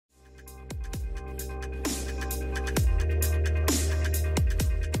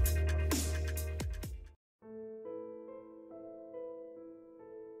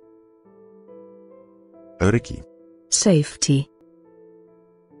Öryggi. Safety.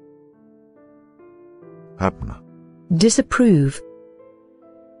 Hafna. Disapprove.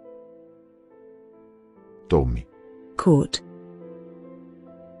 Dómi. Court.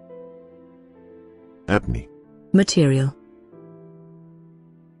 Efni. Material.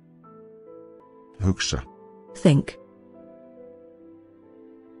 Hugsa. Think.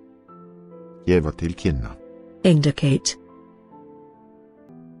 Gefa til kynna. Indicate.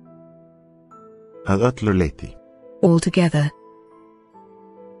 Að öllu leyti. Altogether.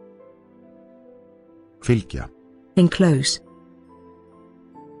 Fylgja. Enclose.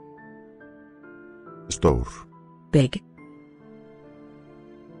 Stór. Big.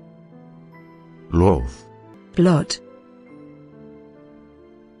 Lóð. Blood.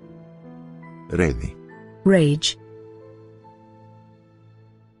 Reiði. Rage.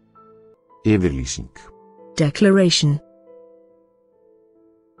 Yfirlýsing. Declaration.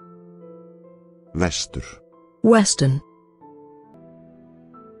 Vestur. Western.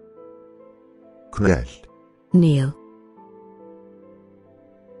 Kvel. Kneel.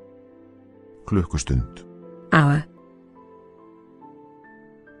 Klukkustund. Hour.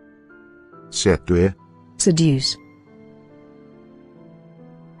 Setue. Seduce.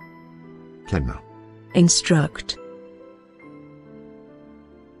 Kenna. Instruct.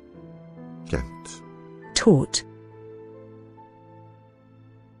 Kennt. Taught.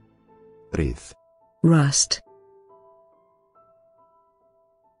 Rið. Rust.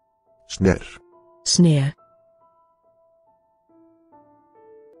 Sner. Sneer.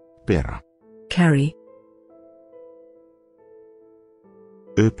 Bera. Carry.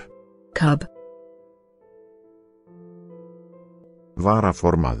 Upp. Cub.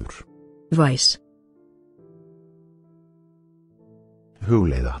 Varaformaður. Vice.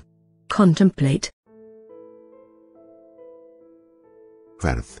 Hugleiða. Contemplate.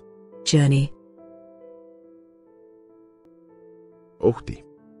 Ferð. Journey. Ótti.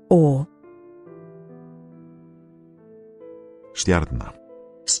 Awe. Stjarna.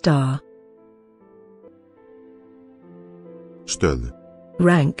 Star. Stöðu.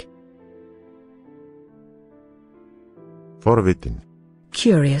 Rank. Forvitin.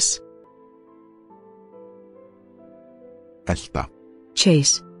 Curious. Elta.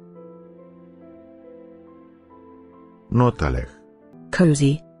 Chase. Notaleg.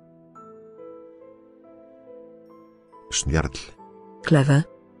 Cozy. Snjarl. Clever.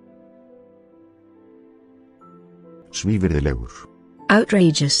 Svívirðilegur.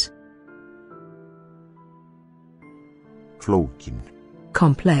 Outrageous. Flókin.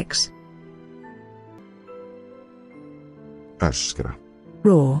 Complex. Öskra.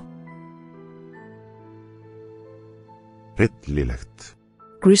 Raw. Hryllilegt.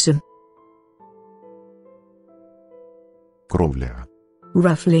 Gruesome. Gróflega.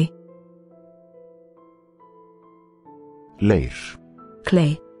 Roughly. Leir.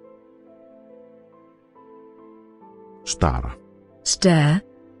 Clay. Stara. Stare.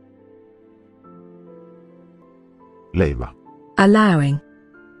 Leyfa. Allowing.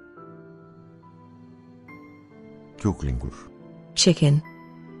 Kjúklingur. Chicken.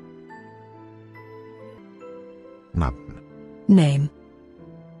 Nafn. Name.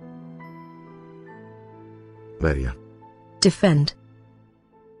 Verja. Defend.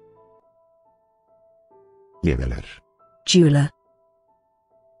 Jeveler. Jeweler.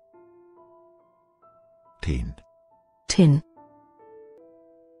 Tín. Tin.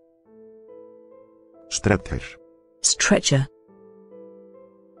 Stretthær. Stretcher.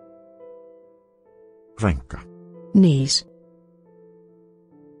 Frænka. Knees.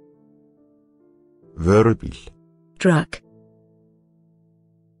 Vörubíl. Truck.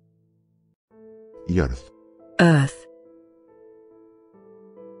 Jörð. Earth.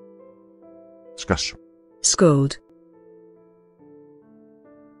 Skassu. Scold.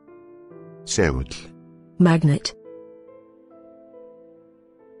 Segull. Magnet.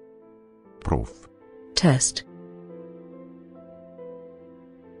 Próf. Test.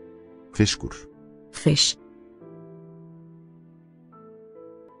 Fiskur. Fish.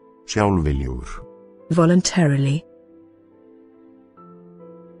 Sjálfviljugur. Voluntarily.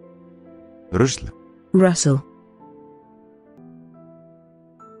 Rusl. Rustle.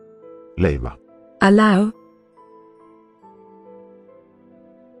 Leyfa. Allow.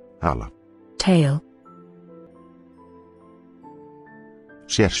 Hala. Tail.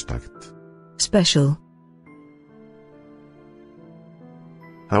 Sérstakt. Special.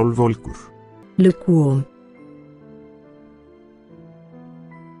 Hálfvolgur. Lukewarm.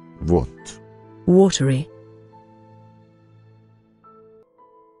 Vot. Watery.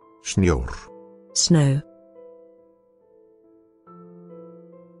 Snjór. Snow.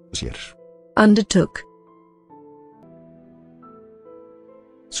 Sér. Undertook.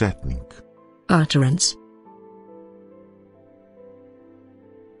 setning, utterance,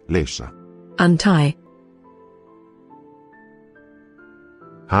 lesa, untie,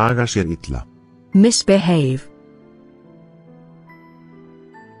 haga sér illa, misbehave,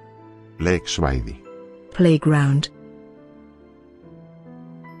 leiksvæði, playground,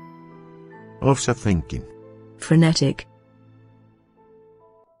 ofsað fengin, frenetic,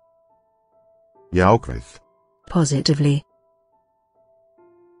 jákvæð, positively,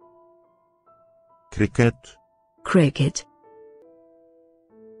 cricket, cricket,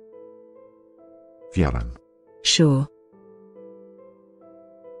 fjaran, sure,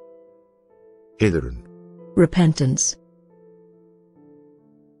 iðrun, repentance,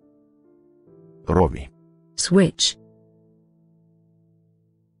 rofi, switch,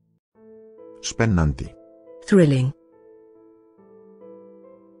 spennandi, thrilling,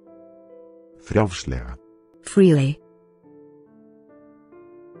 frjálslega, freely,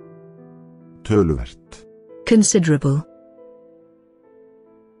 töluvert, considerable,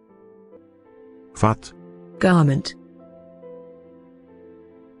 fatt, garment,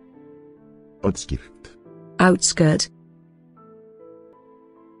 útskýrt, outskirt,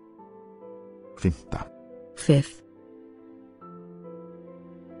 fimmta, fifth,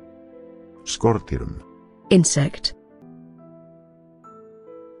 skordýrum, insect,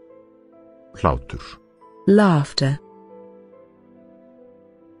 hlátur, laughter,